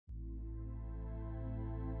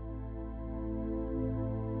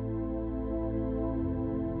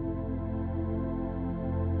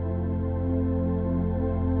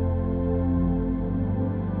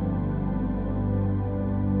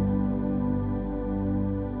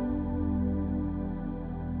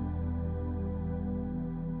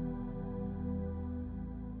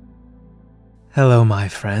Hello, my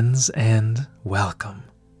friends, and welcome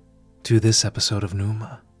to this episode of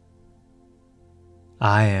Pneuma.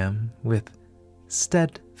 I am, with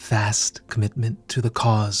steadfast commitment to the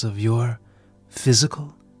cause of your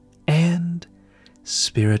physical and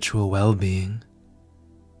spiritual well-being,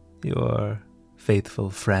 your faithful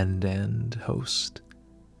friend and host,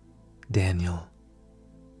 Daniel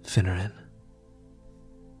Finneran.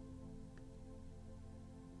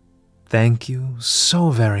 Thank you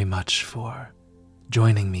so very much for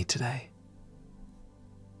joining me today.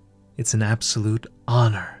 It's an absolute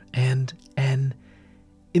honor and an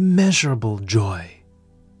immeasurable joy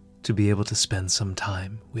to be able to spend some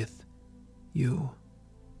time with you.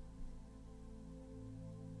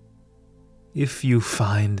 If you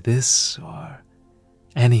find this or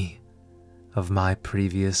any of my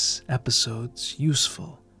previous episodes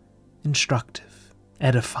useful, instructive,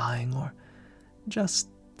 edifying, or just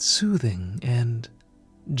soothing and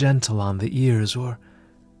gentle on the ears or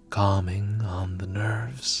calming on the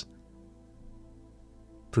nerves,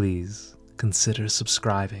 please consider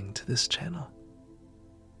subscribing to this channel.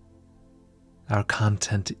 Our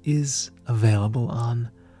content is available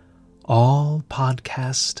on all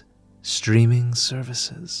podcast streaming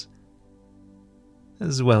services,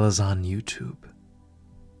 as well as on YouTube.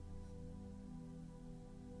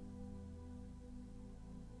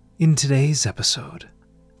 In today's episode,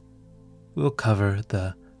 we'll cover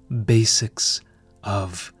the basics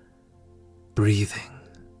of breathing.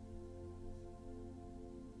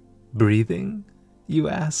 Breathing, you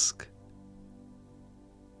ask?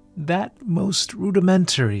 That most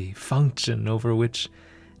rudimentary function over which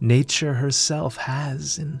nature herself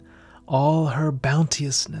has, in all her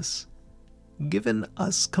bounteousness, given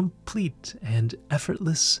us complete and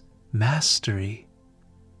effortless mastery.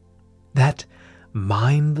 That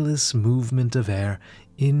mindless movement of air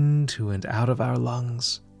into and out of our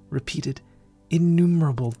lungs, repeated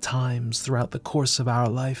innumerable times throughout the course of our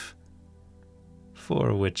life,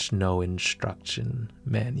 for which no instruction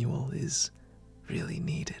manual is really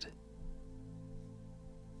needed.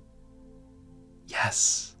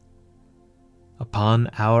 Yes, upon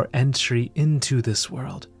our entry into this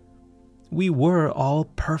world, we were all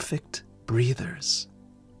perfect breathers.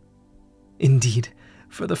 Indeed,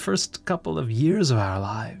 for the first couple of years of our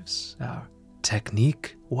lives, our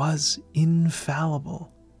technique was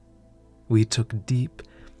infallible. We took deep,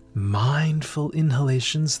 mindful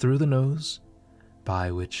inhalations through the nose,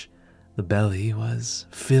 by which the belly was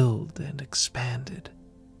filled and expanded.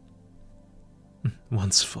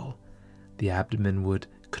 Once full, the abdomen would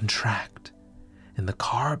contract, and the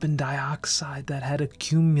carbon dioxide that had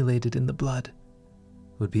accumulated in the blood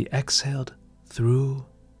would be exhaled through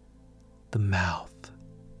the mouth.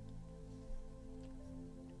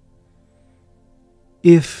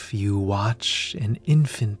 If you watch an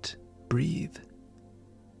infant breathe,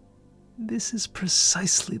 this is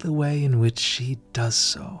precisely the way in which she does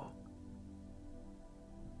so.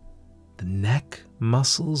 The neck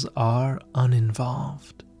muscles are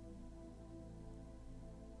uninvolved.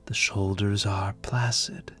 The shoulders are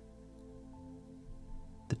placid.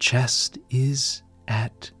 The chest is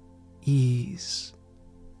at ease.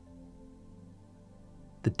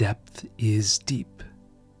 The depth is deep,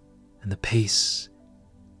 and the pace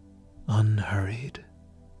unhurried.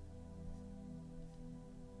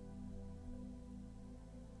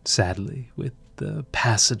 Sadly, with the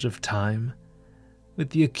passage of time, with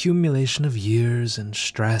the accumulation of years and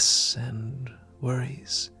stress and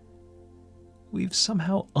worries, we've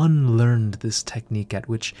somehow unlearned this technique at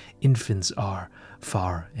which infants are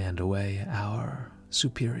far and away our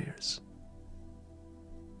superiors.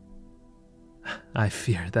 I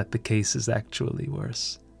fear that the case is actually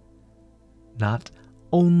worse. Not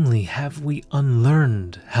only have we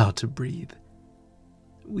unlearned how to breathe,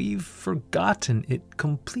 we've forgotten it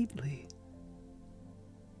completely.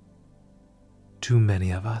 Too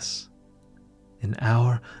many of us, in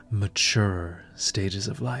our maturer stages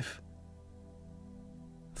of life,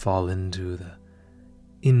 fall into the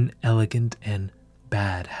inelegant and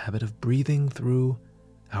bad habit of breathing through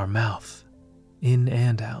our mouth, in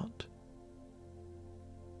and out.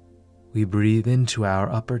 We breathe into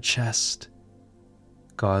our upper chest,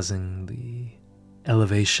 causing the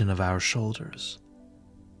elevation of our shoulders.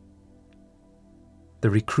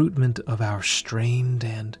 The recruitment of our strained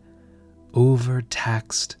and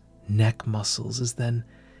overtaxed neck muscles is then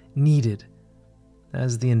needed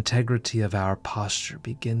as the integrity of our posture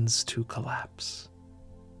begins to collapse.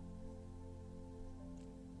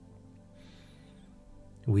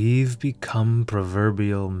 We've become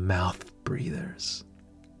proverbial mouth breathers,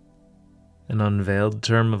 an unveiled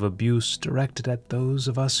term of abuse directed at those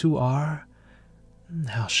of us who are,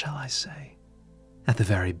 how shall I say, at the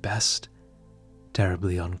very best,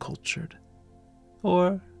 terribly uncultured,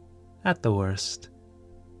 or, at the worst,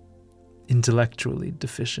 intellectually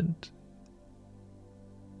deficient.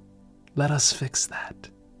 Let us fix that.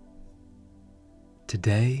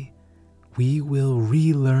 Today, we will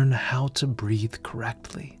relearn how to breathe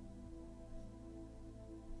correctly.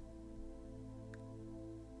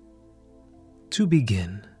 To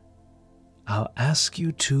begin, I'll ask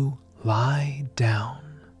you to lie down.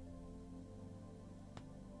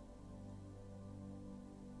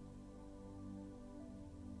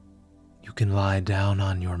 You can lie down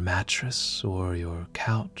on your mattress or your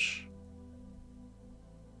couch,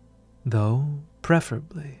 though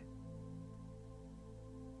preferably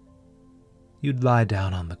you'd lie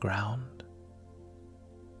down on the ground.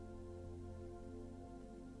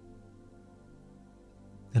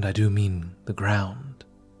 And I do mean the ground.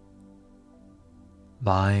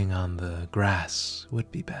 Lying on the grass would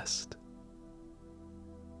be best.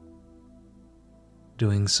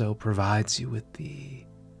 Doing so provides you with the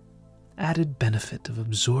added benefit of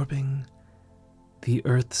absorbing the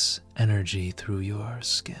earth's energy through your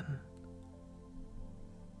skin.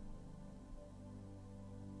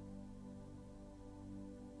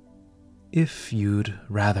 If you'd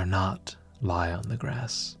rather not lie on the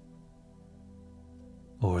grass,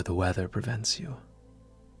 or the weather prevents you,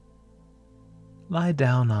 lie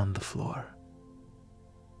down on the floor.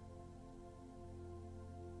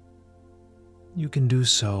 You can do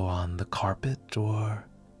so on the carpet or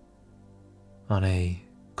on a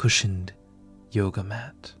cushioned yoga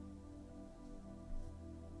mat.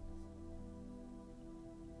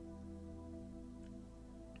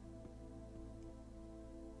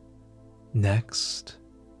 Next,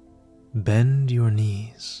 bend your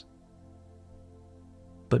knees,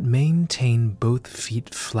 but maintain both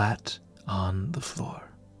feet flat on the floor.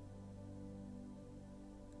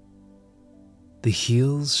 The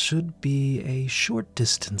heels should be a short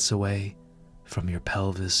distance away from your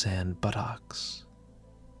pelvis and buttocks.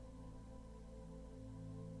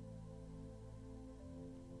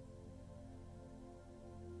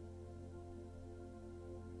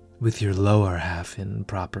 With your lower half in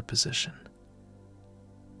proper position,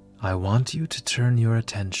 I want you to turn your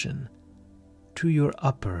attention to your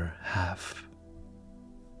upper half.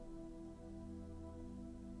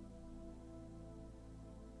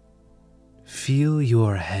 Feel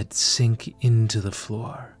your head sink into the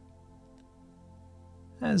floor,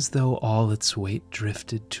 as though all its weight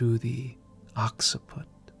drifted to the occiput,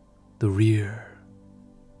 the rear.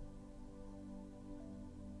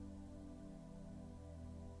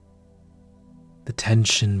 The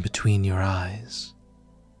tension between your eyes,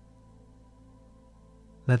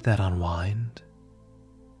 let that unwind.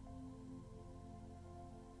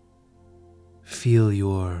 Feel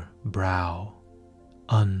your brow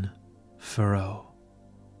unfurrow.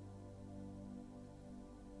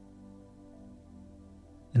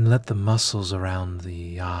 And let the muscles around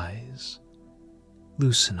the eyes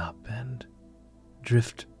loosen up and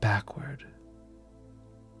drift backward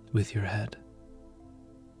with your head.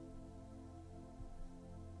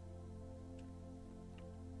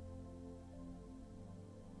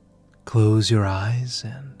 Close your eyes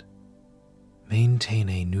and maintain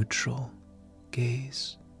a neutral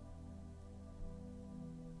gaze.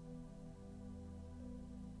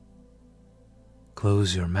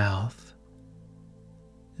 Close your mouth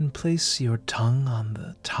and place your tongue on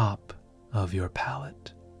the top of your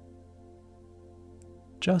palate,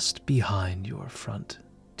 just behind your front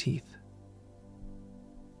teeth.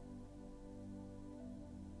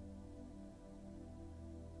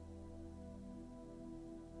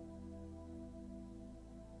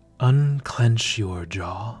 Unclench your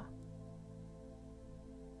jaw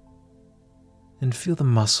and feel the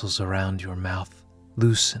muscles around your mouth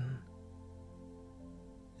loosen,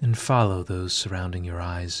 and follow those surrounding your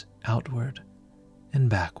eyes outward and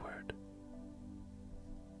backward.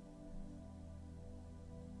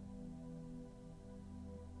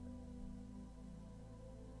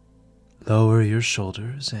 Lower your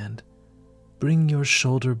shoulders and bring your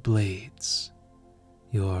shoulder blades,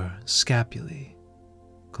 your scapulae,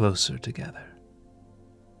 closer together.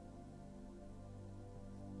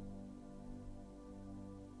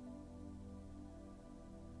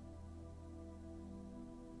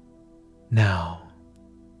 Now,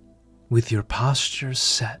 with your posture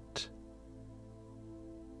set,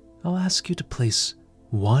 I'll ask you to place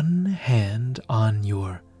one hand on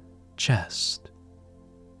your chest,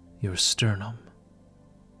 your sternum,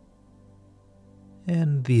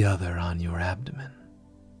 and the other on your abdomen.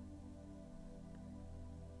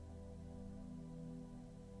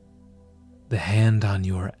 The hand on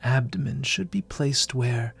your abdomen should be placed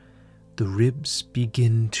where the ribs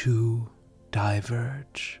begin to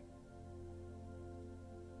diverge.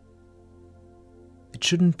 It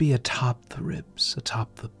shouldn't be atop the ribs,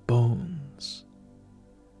 atop the bones,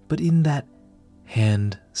 but in that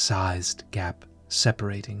hand-sized gap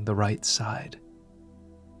separating the right side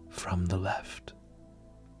from the left.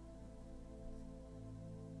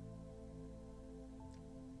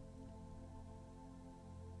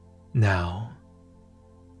 Now,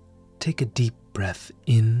 take a deep breath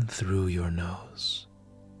in through your nose.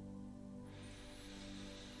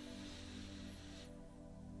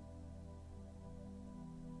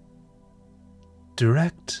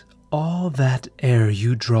 Direct all that air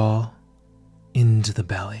you draw into the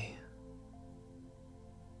belly.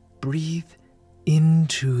 Breathe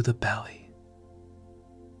into the belly.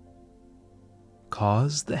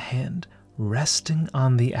 Cause the hand resting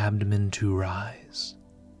on the abdomen to rise.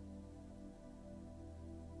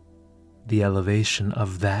 The elevation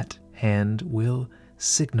of that hand will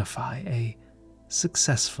signify a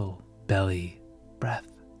successful belly breath.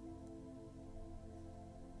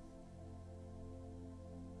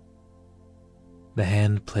 The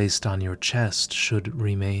hand placed on your chest should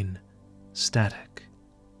remain static,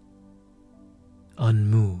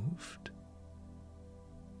 unmoved.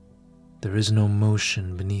 There is no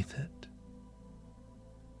motion beneath it.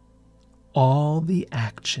 All the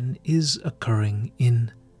action is occurring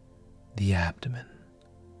in the abdomen,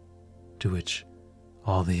 to which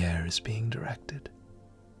all the air is being directed.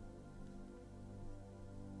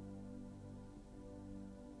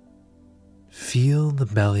 Feel the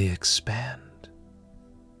belly expand.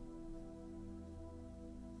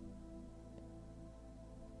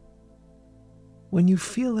 When you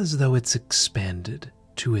feel as though it's expanded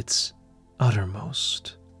to its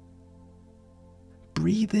uttermost,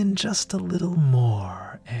 breathe in just a little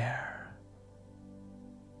more air.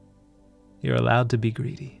 You're allowed to be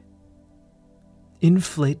greedy.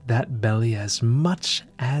 Inflate that belly as much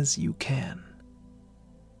as you can.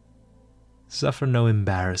 Suffer no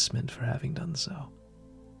embarrassment for having done so.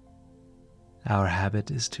 Our habit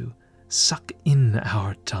is to suck in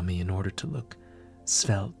our tummy in order to look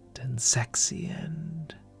svelte and sexy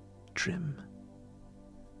and trim.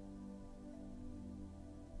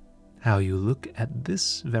 How you look at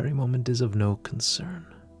this very moment is of no concern.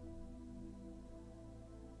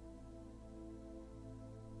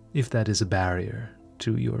 If that is a barrier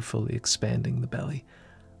to your fully expanding the belly,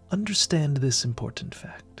 understand this important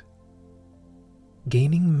fact.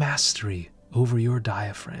 Gaining mastery over your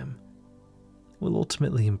diaphragm will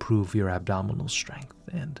ultimately improve your abdominal strength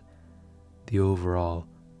and the overall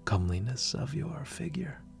comeliness of your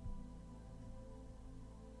figure.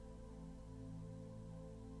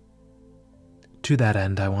 To that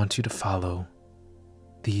end, I want you to follow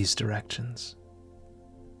these directions.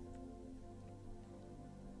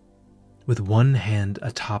 With one hand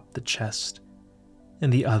atop the chest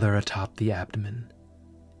and the other atop the abdomen,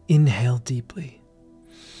 inhale deeply.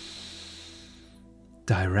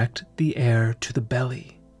 Direct the air to the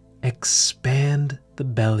belly. Expand the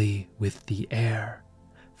belly with the air.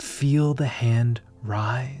 Feel the hand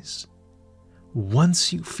rise.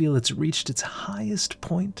 Once you feel it's reached its highest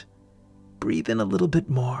point, breathe in a little bit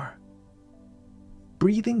more.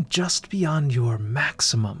 Breathing just beyond your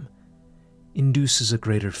maximum induces a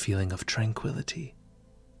greater feeling of tranquility.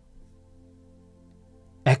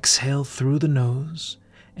 Exhale through the nose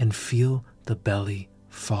and feel the belly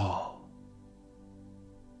fall.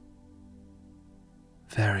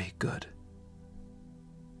 Very good.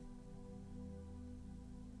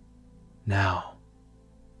 Now,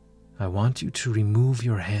 I want you to remove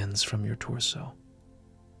your hands from your torso.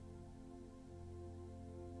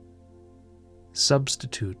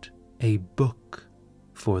 Substitute a book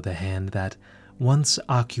for the hand that once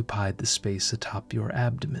occupied the space atop your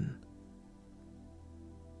abdomen.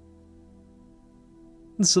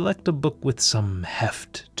 And select a book with some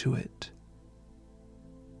heft to it.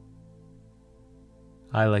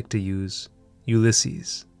 I like to use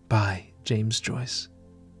Ulysses by James Joyce,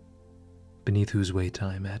 beneath whose weight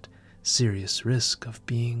I'm at serious risk of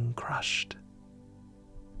being crushed.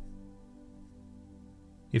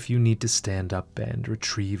 If you need to stand up and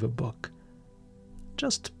retrieve a book,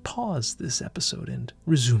 just pause this episode and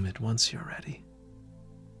resume it once you're ready.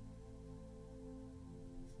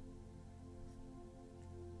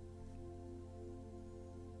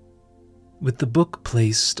 With the book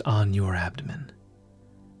placed on your abdomen,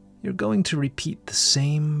 you're going to repeat the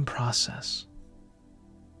same process.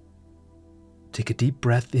 Take a deep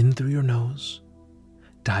breath in through your nose.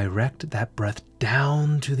 Direct that breath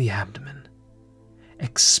down to the abdomen.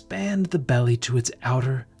 Expand the belly to its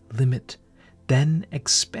outer limit. Then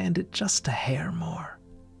expand it just a hair more.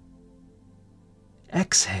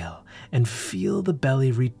 exhale and feel the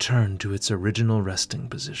belly return to its original resting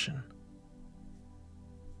position.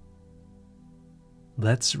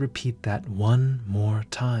 Let's repeat that one more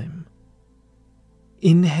time.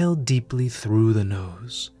 Inhale deeply through the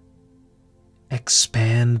nose.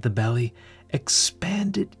 Expand the belly,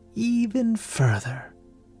 expand it even further.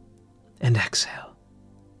 And exhale,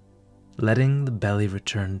 letting the belly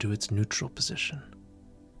return to its neutral position.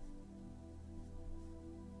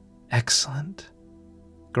 Excellent.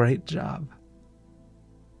 Great job.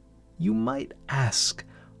 You might ask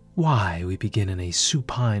why we begin in a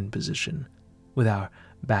supine position with our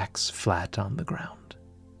backs flat on the ground.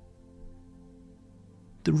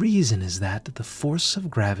 The reason is that the force of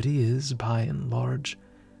gravity is, by and large,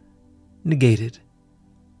 negated,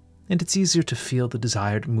 and it's easier to feel the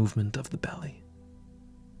desired movement of the belly.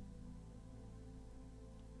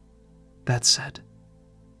 That said,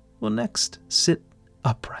 we'll next sit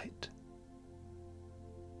upright.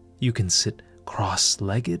 You can sit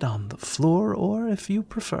cross-legged on the floor, or if you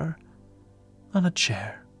prefer, on a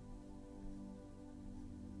chair.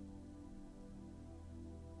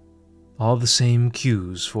 All the same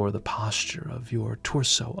cues for the posture of your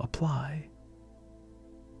torso apply.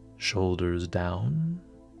 Shoulders down,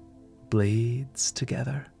 blades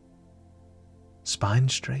together, spine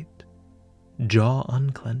straight, jaw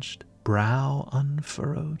unclenched, brow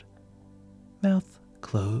unfurrowed, mouth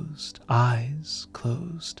closed, eyes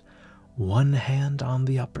closed, one hand on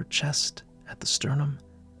the upper chest at the sternum,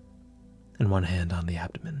 and one hand on the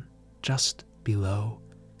abdomen, just below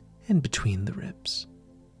and between the ribs.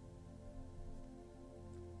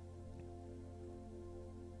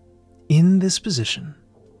 In this position,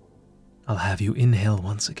 I'll have you inhale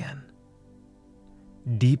once again.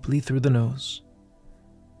 Deeply through the nose.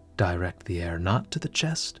 Direct the air not to the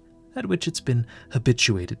chest, at which it's been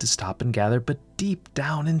habituated to stop and gather, but deep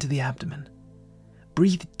down into the abdomen.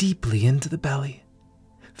 Breathe deeply into the belly.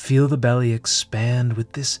 Feel the belly expand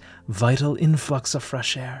with this vital influx of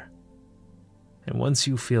fresh air. And once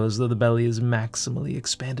you feel as though the belly is maximally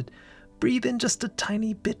expanded, breathe in just a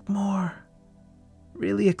tiny bit more.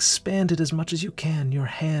 Really expand it as much as you can. Your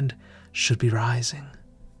hand should be rising.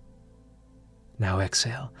 Now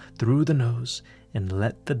exhale through the nose and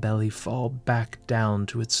let the belly fall back down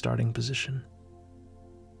to its starting position.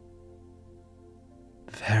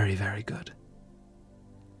 Very, very good.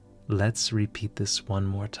 Let's repeat this one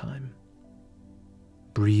more time.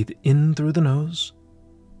 Breathe in through the nose.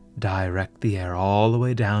 Direct the air all the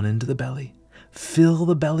way down into the belly. Fill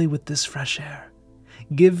the belly with this fresh air.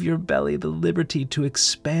 Give your belly the liberty to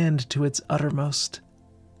expand to its uttermost.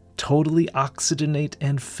 Totally oxygenate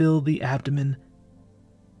and fill the abdomen.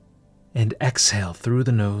 And exhale through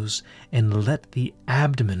the nose and let the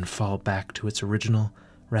abdomen fall back to its original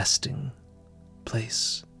resting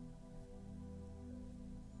place.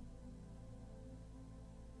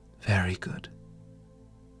 Very good.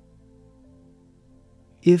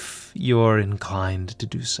 If you're inclined to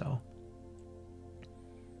do so,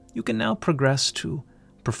 you can now progress to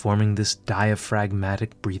performing this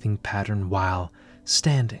diaphragmatic breathing pattern while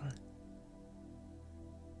standing.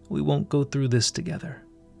 We won't go through this together,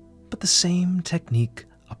 but the same technique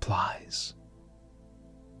applies.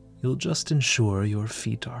 You'll just ensure your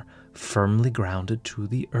feet are firmly grounded to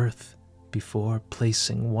the earth before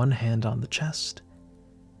placing one hand on the chest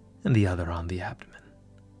and the other on the abdomen.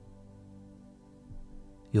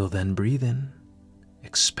 You'll then breathe in,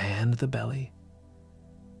 expand the belly,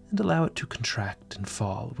 and allow it to contract and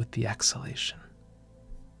fall with the exhalation.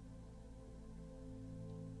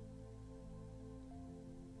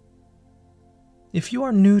 If you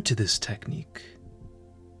are new to this technique,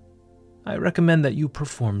 I recommend that you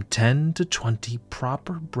perform 10 to 20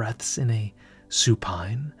 proper breaths in a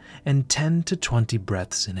supine and 10 to 20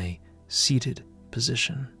 breaths in a seated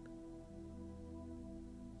position.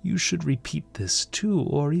 You should repeat this 2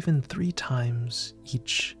 or even 3 times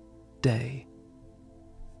each day.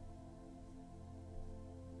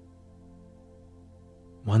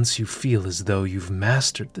 Once you feel as though you've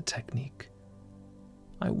mastered the technique,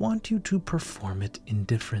 I want you to perform it in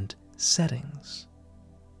different settings.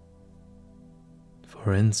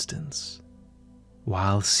 For instance,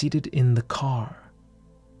 while seated in the car,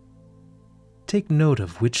 take note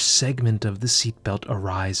of which segment of the seatbelt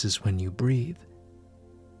arises when you breathe.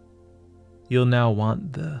 You'll now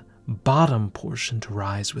want the bottom portion to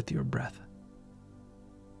rise with your breath.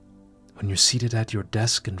 When you're seated at your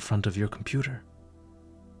desk in front of your computer,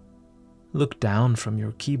 look down from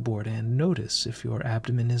your keyboard and notice if your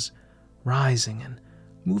abdomen is rising and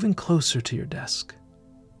moving closer to your desk.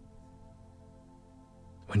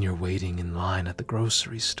 When you're waiting in line at the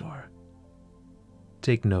grocery store,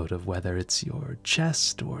 Take note of whether it's your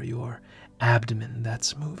chest or your abdomen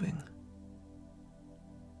that's moving.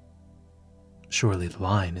 Surely the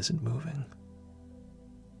line isn't moving.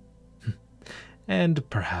 And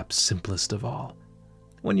perhaps simplest of all,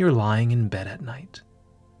 when you're lying in bed at night,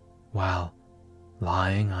 while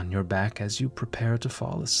lying on your back as you prepare to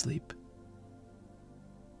fall asleep,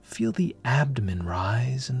 feel the abdomen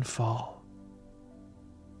rise and fall,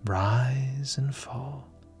 rise and fall,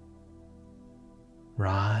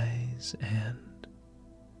 rise and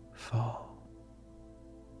fall.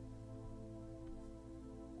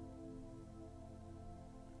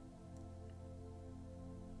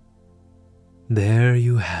 There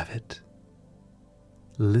you have it.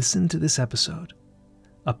 Listen to this episode,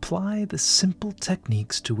 apply the simple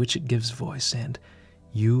techniques to which it gives voice, and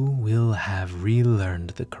you will have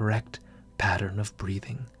relearned the correct pattern of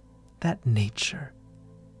breathing that nature,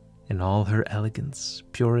 in all her elegance,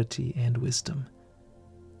 purity, and wisdom,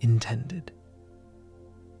 intended.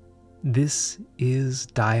 This is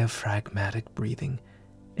diaphragmatic breathing,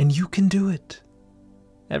 and you can do it.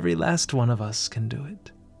 Every last one of us can do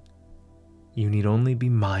it. You need only be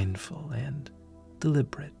mindful and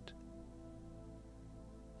deliberate.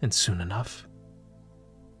 And soon enough,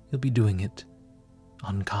 you'll be doing it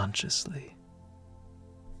unconsciously.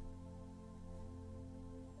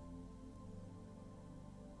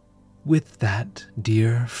 With that,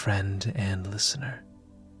 dear friend and listener,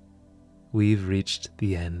 we've reached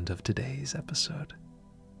the end of today's episode.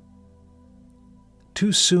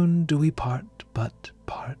 Too soon do we part, but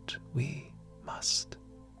part we must.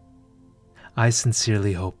 I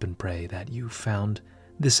sincerely hope and pray that you found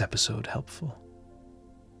this episode helpful.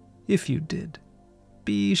 If you did,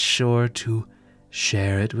 be sure to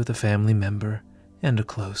share it with a family member and a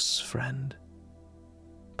close friend.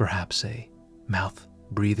 Perhaps a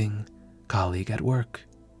mouth-breathing colleague at work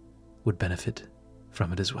would benefit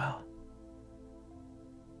from it as well.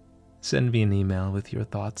 Send me an email with your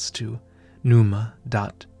thoughts to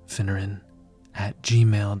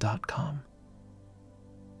numa.finneran@gmail.com.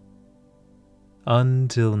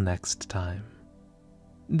 Until next time,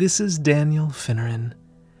 this is Daniel Finneran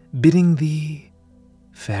bidding thee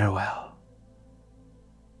farewell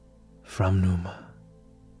from Numa.